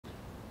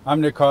I'm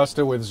Nick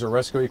Costa with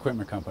Zaresco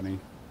Equipment Company.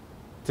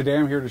 Today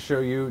I'm here to show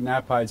you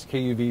Knapheide's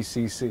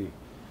KUVCC.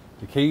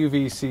 The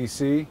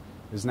KUVCC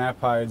is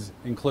Knapheide's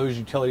enclosed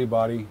utility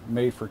body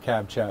made for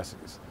cab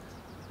chassis.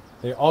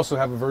 They also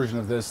have a version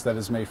of this that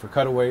is made for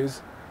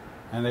cutaways,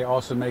 and they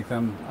also make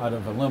them out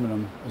of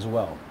aluminum as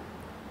well.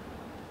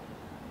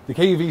 The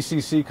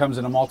KUVCC comes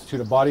in a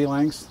multitude of body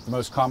lengths. The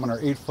most common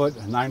are 8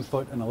 foot, 9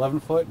 foot, and 11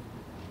 foot.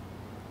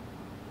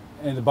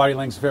 And the body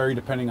lengths vary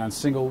depending on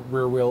single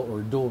rear wheel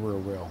or dual rear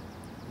wheel.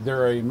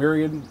 There are a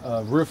myriad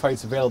of roof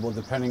heights available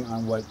depending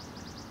on what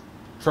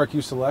truck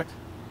you select.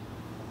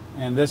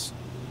 And this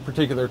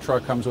particular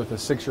truck comes with a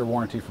 6-year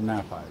warranty from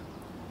Knapheide.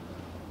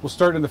 We'll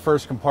start in the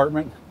first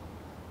compartment.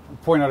 I'll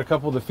point out a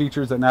couple of the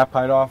features that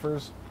Knapheide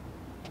offers.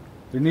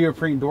 Their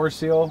neoprene door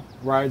seal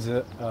rides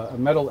a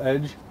metal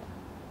edge.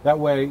 That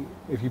way,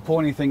 if you pull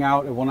anything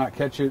out, it will not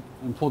catch it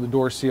and pull the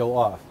door seal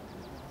off.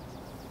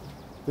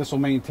 This will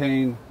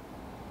maintain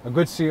a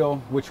good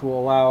seal, which will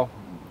allow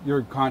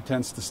your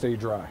contents to stay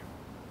dry.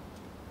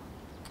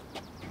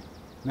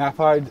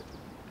 Knapheide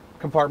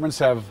compartments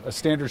have a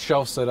standard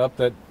shelf setup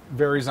that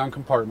varies on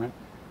compartment.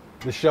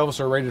 The shelves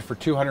are rated for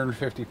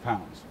 250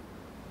 pounds,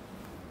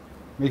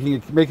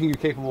 making you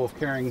capable of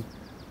carrying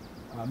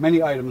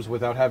many items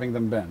without having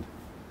them bend.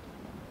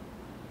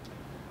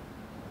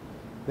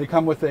 They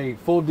come with a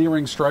full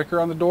D-ring striker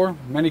on the door.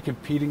 Many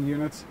competing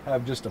units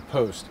have just a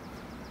post.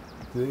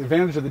 The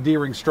advantage of the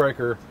D-ring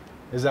striker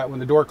is that when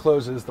the door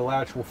closes, the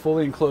latch will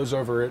fully enclose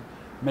over it,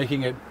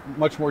 making it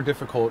much more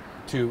difficult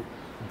to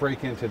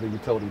break into the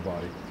utility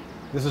body.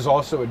 This is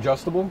also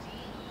adjustable,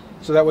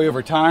 so that way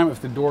over time,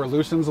 if the door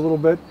loosens a little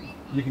bit,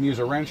 you can use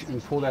a wrench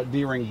and pull that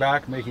D-ring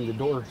back, making the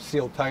door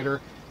seal tighter,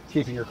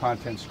 keeping your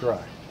contents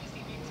dry.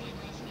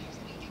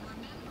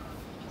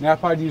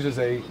 Knapheide uses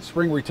a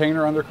spring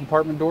retainer on their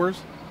compartment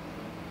doors.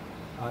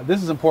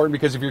 This is important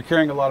because if you're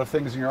carrying a lot of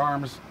things in your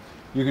arms,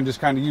 you can just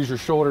kind of use your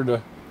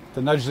shoulder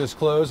to nudge this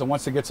closed, and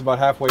once it gets about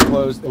halfway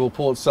closed, it will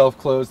pull itself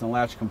closed and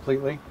latch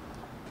completely.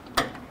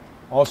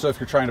 Also, if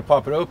you're trying to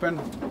pop it open,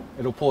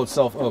 it'll pull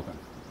itself open.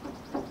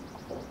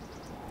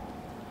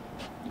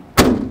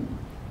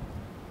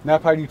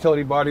 Knapheide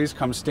utility bodies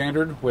come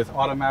standard with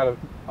automotive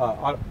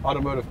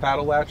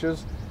paddle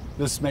latches.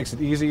 This makes it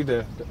easy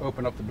to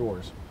open up the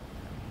doors.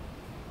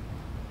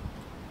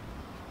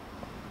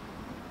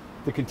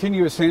 The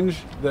continuous hinge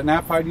that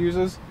Knapheide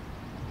uses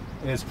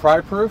is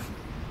pry-proof.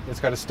 It's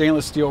got a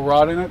stainless steel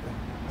rod in it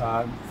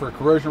for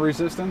corrosion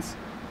resistance.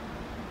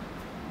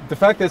 The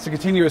fact that it's a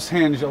continuous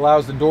hinge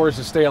allows the doors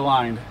to stay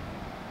aligned.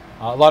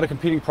 A lot of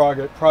competing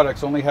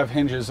products only have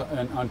hinges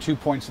on 2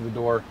 points of the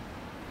door,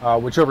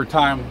 which over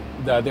time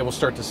they will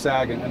start to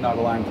sag and not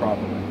align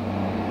properly.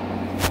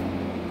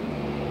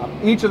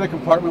 Each of the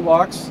compartment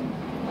locks,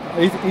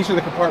 each of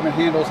the compartment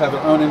handles have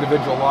their own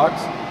individual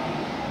locks.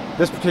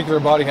 This particular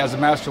body has a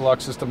master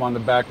lock system on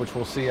the back, which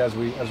we'll see as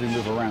we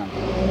move around.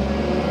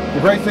 The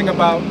great thing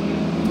about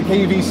the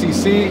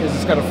KUVCC is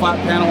it's got a flat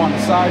panel on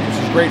the side,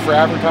 which is great for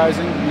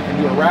advertising. You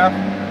can do a wrap,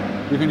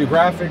 you can do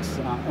graphics,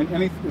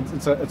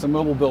 it's a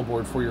mobile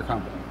billboard for your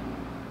company.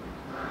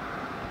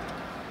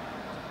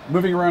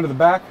 Moving around to the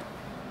back,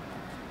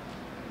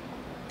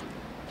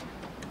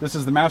 this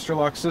is the master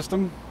lock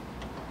system.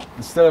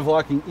 Instead of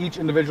locking each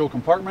individual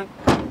compartment,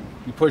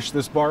 you push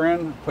this bar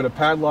in, put a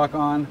padlock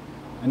on,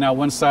 and now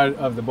one side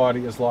of the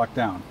body is locked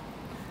down.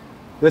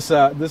 This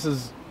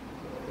is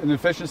an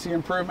efficiency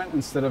improvement.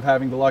 Instead of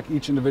having to lock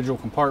each individual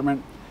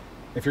compartment,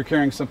 if you're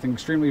carrying something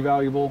extremely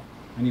valuable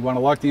and you want to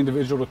lock the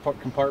individual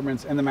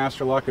compartments and the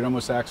master lock, it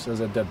almost acts as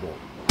a deadbolt.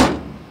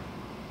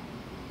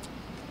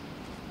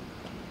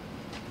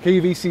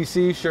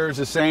 KUVCC shares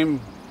the same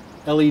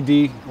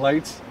LED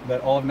lights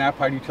that all of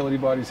Knapheide utility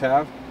bodies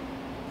have.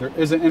 There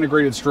is an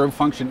integrated strobe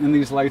function in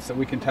these lights that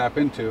we can tap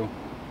into,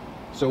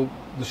 so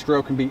the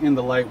strobe can be in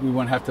the light. We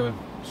won't have to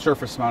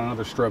surface mount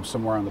another strobe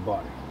somewhere on the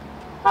body.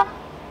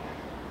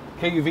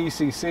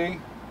 KUVCC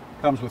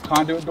comes with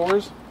conduit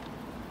doors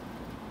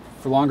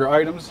for longer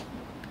items.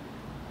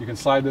 You can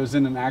slide those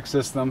in and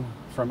access them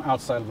from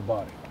outside of the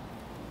body.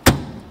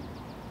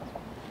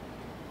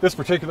 This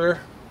particular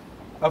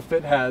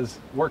outfit has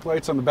work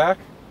lights on the back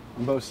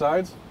on both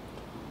sides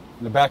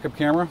and a backup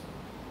camera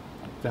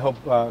to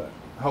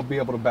help be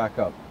able to back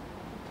up.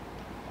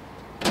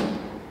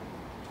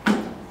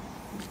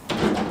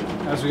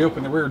 As we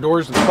open the rear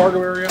doors to the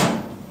cargo area,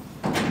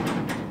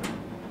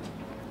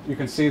 you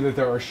can see that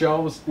there are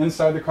shelves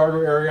inside the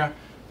cargo area.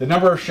 The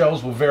number of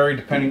shelves will vary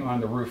depending on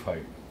the roof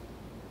height.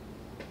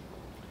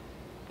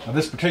 Now,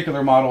 this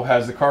particular model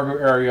has the cargo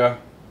area,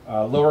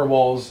 lower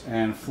walls,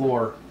 and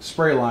floor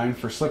spray line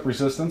for slip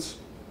resistance.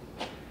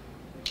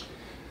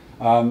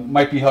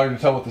 Might be hard to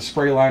tell with the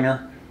spray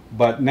liner,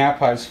 but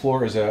Knapheide's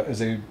floor is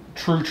a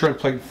true tread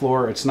plate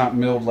floor. It's not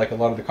milled like a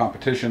lot of the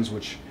competitions,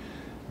 which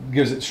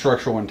gives it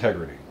structural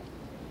integrity.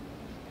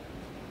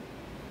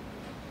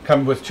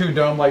 Come with 2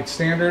 dome lights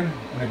standard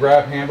and a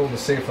grab handle to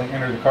safely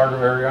enter the cargo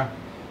area.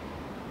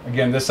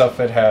 Again, this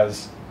outfit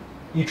has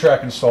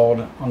E-Track installed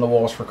on the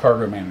walls for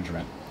cargo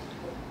management.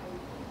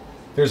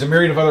 There's a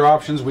myriad of other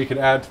options we could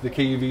add to the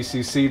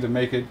KUVCC to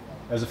make it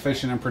as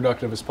efficient and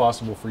productive as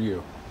possible for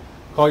you.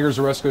 Call your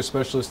Zaresco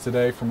specialist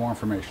today for more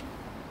information.